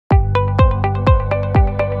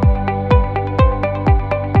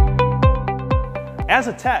As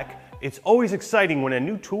a tech, it's always exciting when a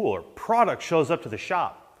new tool or product shows up to the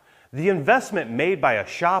shop. The investment made by a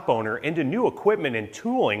shop owner into new equipment and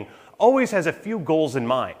tooling always has a few goals in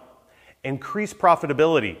mind. Increase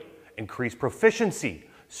profitability, increase proficiency,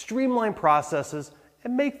 streamline processes,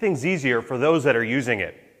 and make things easier for those that are using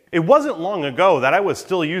it. It wasn't long ago that I was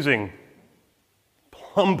still using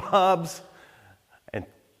plumb bobs and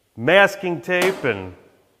masking tape and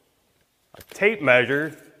a tape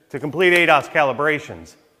measure to complete ADAS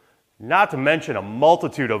calibrations, not to mention a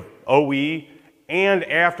multitude of OE and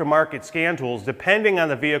aftermarket scan tools depending on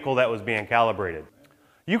the vehicle that was being calibrated.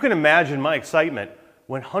 You can imagine my excitement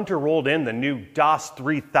when Hunter rolled in the new DAS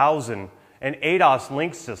 3000 and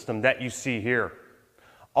AdasLink system that you see here.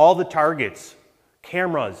 All the targets,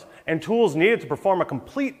 cameras, and tools needed to perform a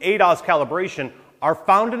complete ADAS calibration are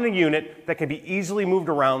found in a unit that can be easily moved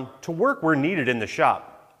around to work where needed in the shop.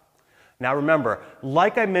 Now remember,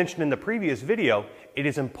 like I mentioned in the previous video, it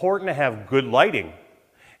is important to have good lighting.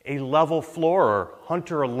 A level floor or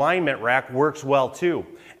Hunter alignment rack works well too,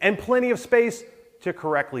 and plenty of space to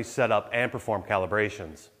correctly set up and perform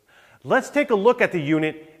calibrations. Let's take a look at the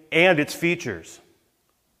unit and its features.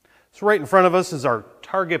 So right in front of us is our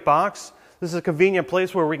target box. This is a convenient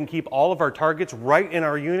place where we can keep all of our targets right in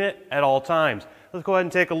our unit at all times. Let's go ahead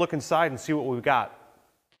and take a look inside and see what we've got.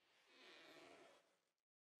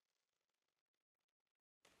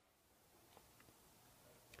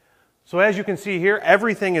 So as you can see here,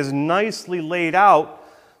 everything is nicely laid out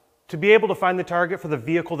to be able to find the target for the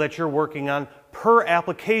vehicle that you're working on per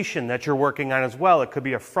application that you're working on as well. It could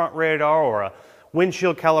be a front radar or a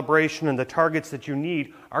windshield calibration, and the targets that you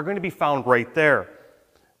need are going to be found right there.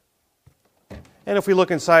 And if we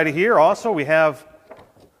look inside of here, also we have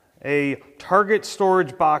a target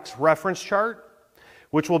storage box reference chart,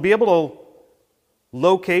 which will be able to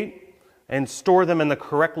locate and store them in the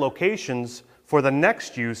correct locations for the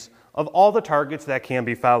next use of all the targets that can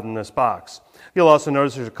be found in this box. You'll also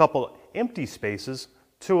notice there's a couple empty spaces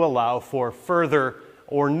to allow for further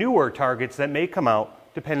or newer targets that may come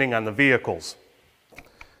out depending on the vehicles.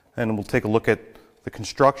 And we'll take a look at the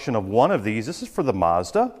construction of one of these. This is for the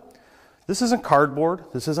Mazda. This isn't cardboard.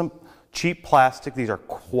 This isn't cheap plastic. These are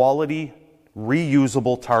quality,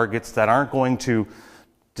 reusable targets that aren't going to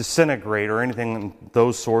disintegrate or anything of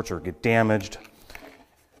those sorts or get damaged.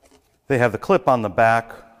 They have the clip on the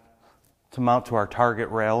back to mount to our target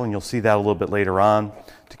rail, and you'll see that a little bit later on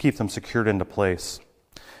to keep them secured into place.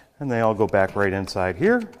 And they all go back right inside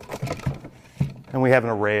here. And we have an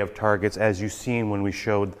array of targets as you've seen when we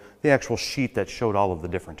showed the actual sheet that showed all of the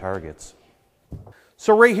different targets.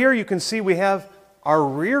 So right here you can see we have our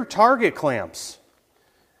rear target clamps,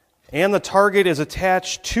 and the target is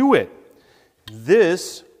attached to it.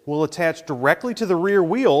 This will attach directly to the rear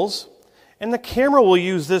wheels, and the camera will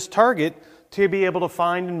use this target to be able to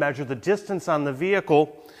find and measure the distance on the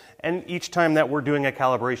vehicle, and each time that we're doing a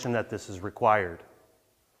calibration that this is required.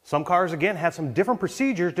 Some cars, again, have some different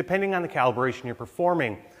procedures depending on the calibration you're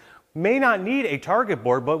performing. May not need a target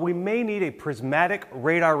board, but we may need a prismatic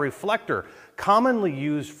radar reflector, commonly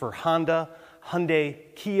used for Honda,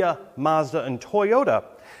 Hyundai, Kia, Mazda, and Toyota.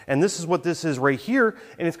 And this is what this is right here,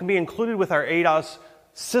 and it's going to be included with our ADAS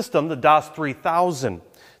system, the DAS 3000.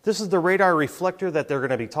 This is the radar reflector that they're going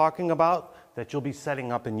to be talking about, that you'll be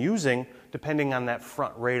setting up and using depending on that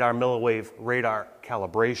front radar, milliwave radar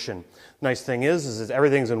calibration. Nice thing is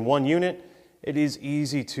everything's in one unit. It is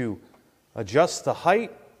easy to adjust the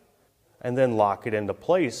height and then lock it into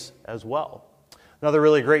place as well. Another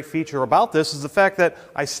really great feature about this is the fact that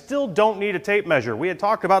I still don't need a tape measure. We had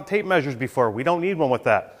talked about tape measures before. We don't need one with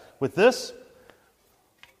that. With this,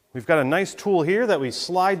 we've got a nice tool here that we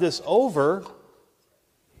slide this over.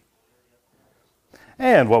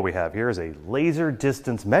 And what we have here is a laser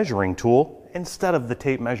distance measuring tool instead of the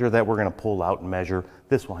tape measure that we're going to pull out and measure.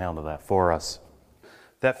 This will handle that for us.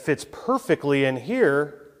 That fits perfectly in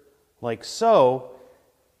here, like so,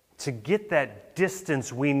 to get that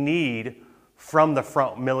distance we need from the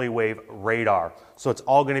front milliwave radar. So it's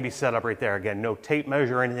all going to be set up right there. Again, no tape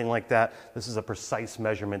measure or anything like that. This is a precise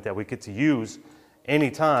measurement that we get to use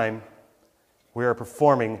anytime we are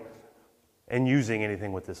performing and using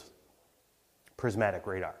anything with this prismatic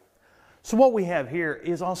radar. So what we have here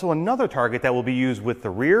is also another target that will be used with the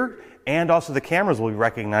rear, and also the cameras will be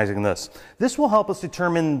recognizing this. This will help us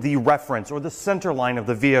determine the reference or the center line of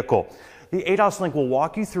the vehicle. The AdasLink will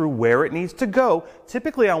walk you through where it needs to go,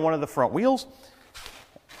 typically on one of the front wheels,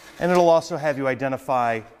 and it'll also have you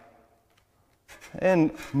identify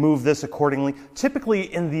and move this accordingly.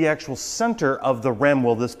 Typically in the actual center of the rim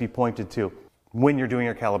will this be pointed to when you're doing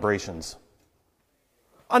your calibrations.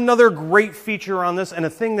 Another great feature on this, and a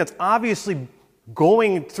thing that's obviously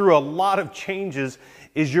going through a lot of changes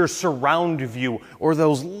is your surround view, or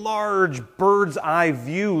those large bird's eye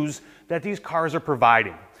views that these cars are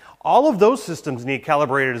providing. All of those systems need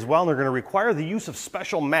calibrated as well, and they're going to require the use of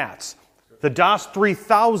special mats. The DAS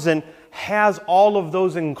 3000 has all of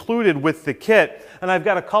those included with the kit, and I've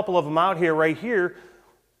got a couple of them out here right here,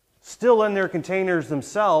 still in their containers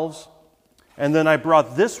themselves, and then I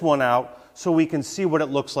brought this one out so we can see what it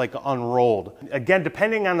looks like unrolled. Again,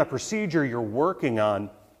 depending on the procedure you're working on,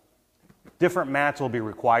 different mats will be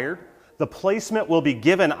required. The placement will be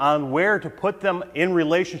given on where to put them in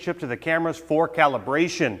relationship to the cameras for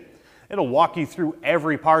calibration. It'll walk you through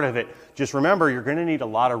every part of it. Just remember, you're going to need a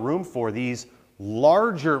lot of room for these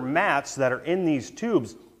larger mats that are in these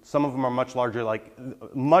tubes. Some of them are much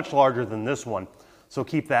larger than this one, so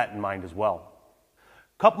keep that in mind as well.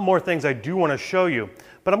 A couple more things I do want to show you,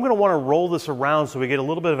 but I'm going to want to roll this around so we get a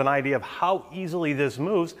little bit of an idea of how easily this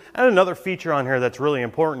moves. And another feature on here that's really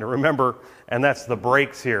important to remember, and that's the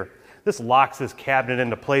brakes here. This locks this cabinet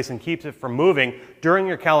into place and keeps it from moving during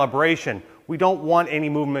your calibration. We don't want any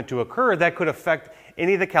movement to occur that could affect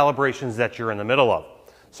any of the calibrations that you're in the middle of.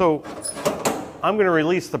 So I'm going to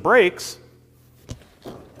release the brakes.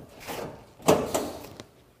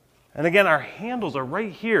 And again, our handles are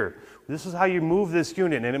right here. This is how you move this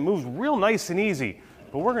unit, and it moves real nice and easy.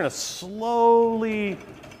 But we're going to slowly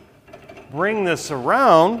bring this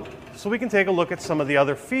around so we can take a look at some of the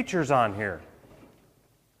other features on here.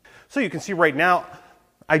 So you can see right now,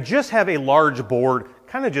 I just have a large board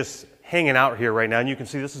kind of just hanging out here right now, and you can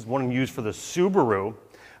see this is one used for the Subaru.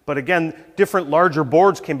 But again, different larger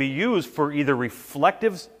boards can be used for either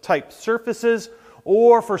reflective type surfaces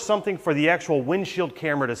or for something for the actual windshield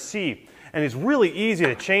camera to see. And it's really easy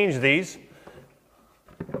to change these.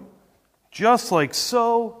 Just like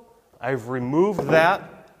so, I've removed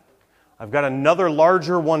that. I've got another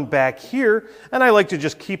larger one back here, and I like to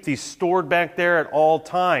just keep these stored back there at all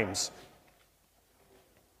times.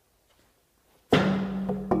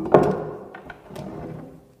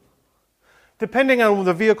 Depending on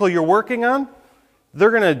the vehicle you're working on,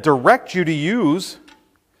 they're going to direct you to use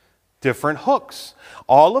different hooks.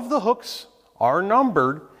 All of the hooks are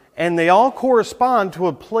numbered, and they all correspond to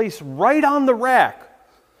a place right on the rack.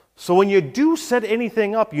 So when you do set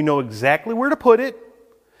anything up, you know exactly where to put it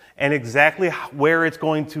and exactly where it's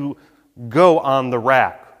going to go on the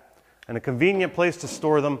rack. And a convenient place to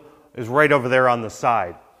store them is right over there on the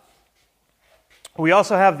side. We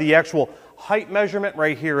also have the actual height measurement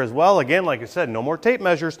right here as well. Again, like I said, no more tape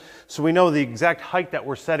measures, so we know the exact height that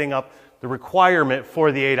we're setting up, the requirement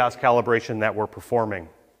for the ADAS calibration that we're performing.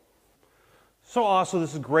 So also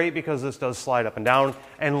this is great because this does slide up and down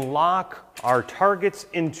and lock our targets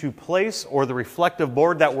into place, or the reflective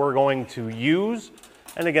board that we're going to use.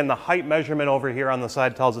 And again, the height measurement over here on the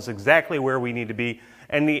side tells us exactly where we need to be,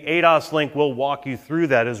 and the AdasLink will walk you through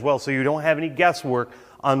that as well, so you don't have any guesswork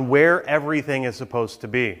on where everything is supposed to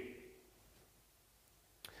be.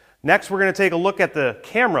 Next, we're going to take a look at the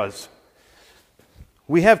cameras.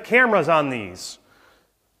 We have cameras on these.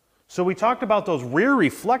 So we talked about those rear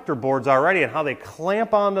reflector boards already and how they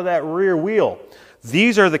clamp onto that rear wheel.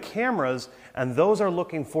 These are the cameras, and those are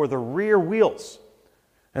looking for the rear wheels.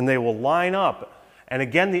 And they will line up. And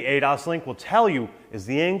again, the AdasLink will tell you, is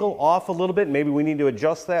the angle off a little bit? Maybe we need to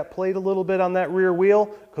adjust that plate a little bit on that rear wheel,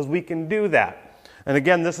 because we can do that. And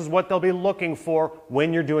again, this is what they'll be looking for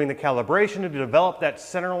when you're doing the calibration to develop that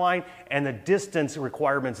center line and the distance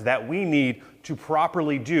requirements that we need to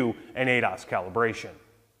properly do an ADAS calibration.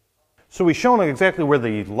 So we've shown exactly where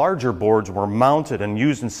the larger boards were mounted and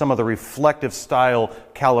used in some of the reflective style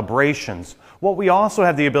calibrations. What we also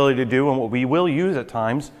have the ability to do, and what we will use at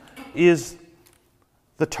times, is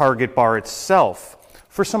the target bar itself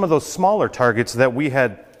for some of those smaller targets that we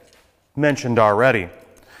had mentioned already.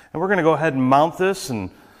 And we're going to go ahead and mount this, and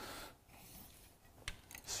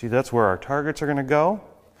see, that's where our targets are going to go.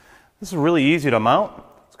 This is really easy to mount.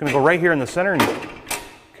 It's going to go right here in the center, and you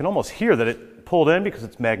can almost hear that it pulled in because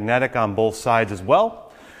it's magnetic on both sides as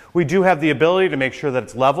well. We do have the ability to make sure that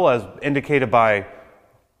it's level, as indicated by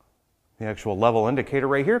the actual level indicator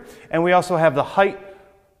right here. And we also have the height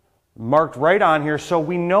marked right on here, so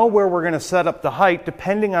we know where we're going to set up the height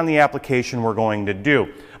depending on the application we're going to do.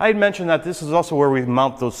 I had mentioned that this is also where we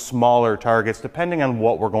mount those smaller targets depending on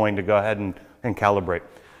what we're going to go ahead and calibrate.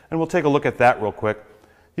 And we'll take a look at that real quick.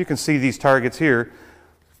 You can see these targets here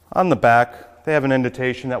on the back. They have an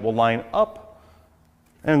indentation that will line up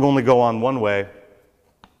and only go on one way.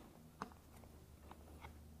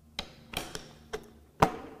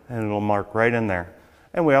 And it'll mark right in there.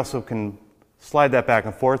 And we also can slide that back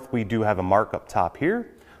and forth. We do have a mark up top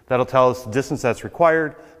here. That'll tell us the distance that's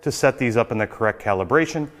required to set these up in the correct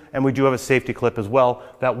calibration. And we do have a safety clip as well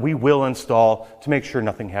that we will install to make sure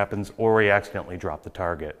nothing happens or we accidentally drop the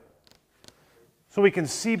target. So we can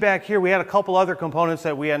see back here, we had a couple other components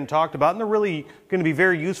that we hadn't talked about, and they're really going to be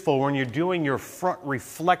very useful when you're doing your front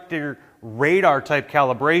reflector radar type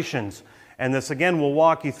calibrations. And this again will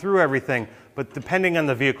walk you through everything, but depending on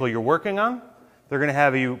the vehicle you're working on, they're going to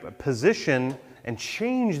have you position and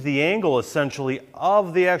change the angle essentially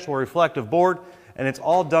of the actual reflective board, and it's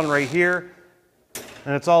all done right here,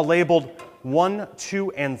 and it's all labeled 1,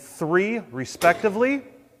 2, and 3 respectively.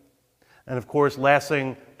 And of course, last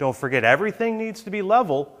thing, don't forget, everything needs to be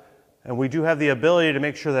level, and we do have the ability to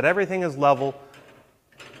make sure that everything is level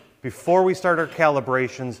before we start our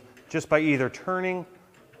calibrations just by either turning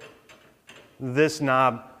this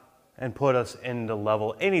knob and put us into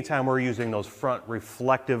level anytime we're using those front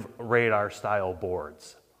reflective radar style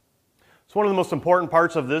boards. So one of the most important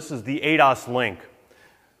parts of this is the AdasLink.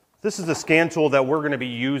 This is the scan tool that we're going to be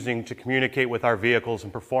using to communicate with our vehicles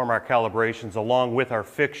and perform our calibrations along with our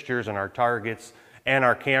fixtures and our targets and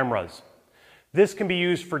our cameras. This can be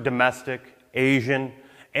used for domestic, Asian,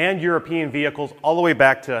 and European vehicles all the way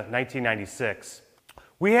back to 1996.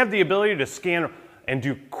 We have the ability to scan and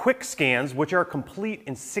do quick scans, which are complete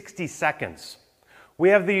in 60 seconds. We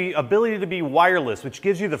have the ability to be wireless, which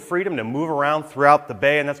gives you the freedom to move around throughout the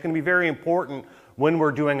bay, and that's going to be very important when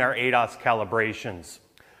we're doing our ADAS calibrations.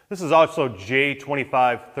 This is also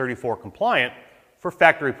J2534 compliant for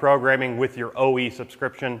factory programming with your OE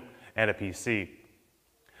subscription and a PC.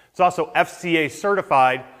 It's also FCA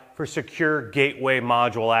certified for secure gateway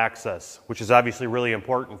module access, which is obviously really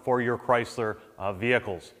important for your Chrysler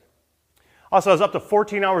vehicles. Also has up to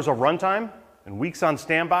 14 hours of runtime and weeks on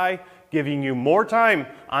standby, giving you more time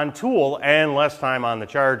on tool and less time on the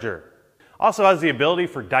charger. Also has the ability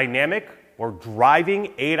for dynamic or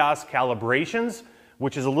driving ADAS calibrations,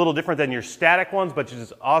 which is a little different than your static ones, but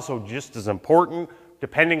is also just as important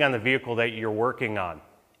depending on the vehicle that you're working on.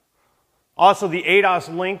 Also, the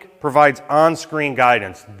AdasLink provides on-screen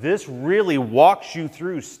guidance. This really walks you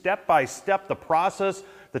through step by step the process,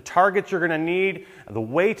 the targets you're going to need, the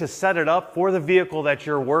way to set it up for the vehicle that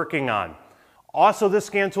you're working on. Also, this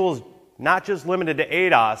scan tool is not just limited to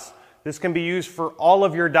ADAS. This can be used for all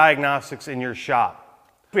of your diagnostics in your shop.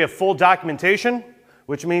 We have full documentation,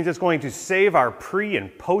 which means it's going to save our pre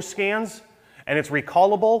and post scans, and it's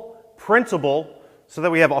recallable, printable, so that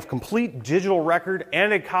we have a complete digital record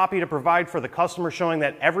and a copy to provide for the customer showing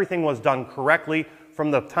that everything was done correctly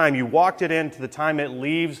from the time you walked it in to the time it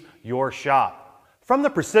leaves your shop. From the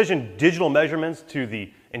precision digital measurements to the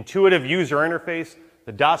intuitive user interface,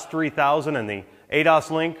 the DAS 3000 and the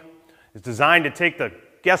AdasLink is designed to take the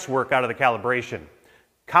guesswork out of the calibration.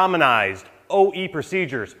 Commonized OE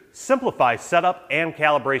procedures simplify setup and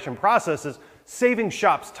calibration processes, saving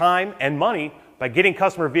shops time and money by getting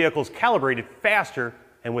customer vehicles calibrated faster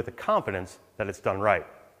and with the confidence that it's done right.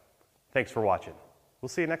 Thanks for watching. We'll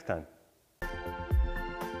see you next time.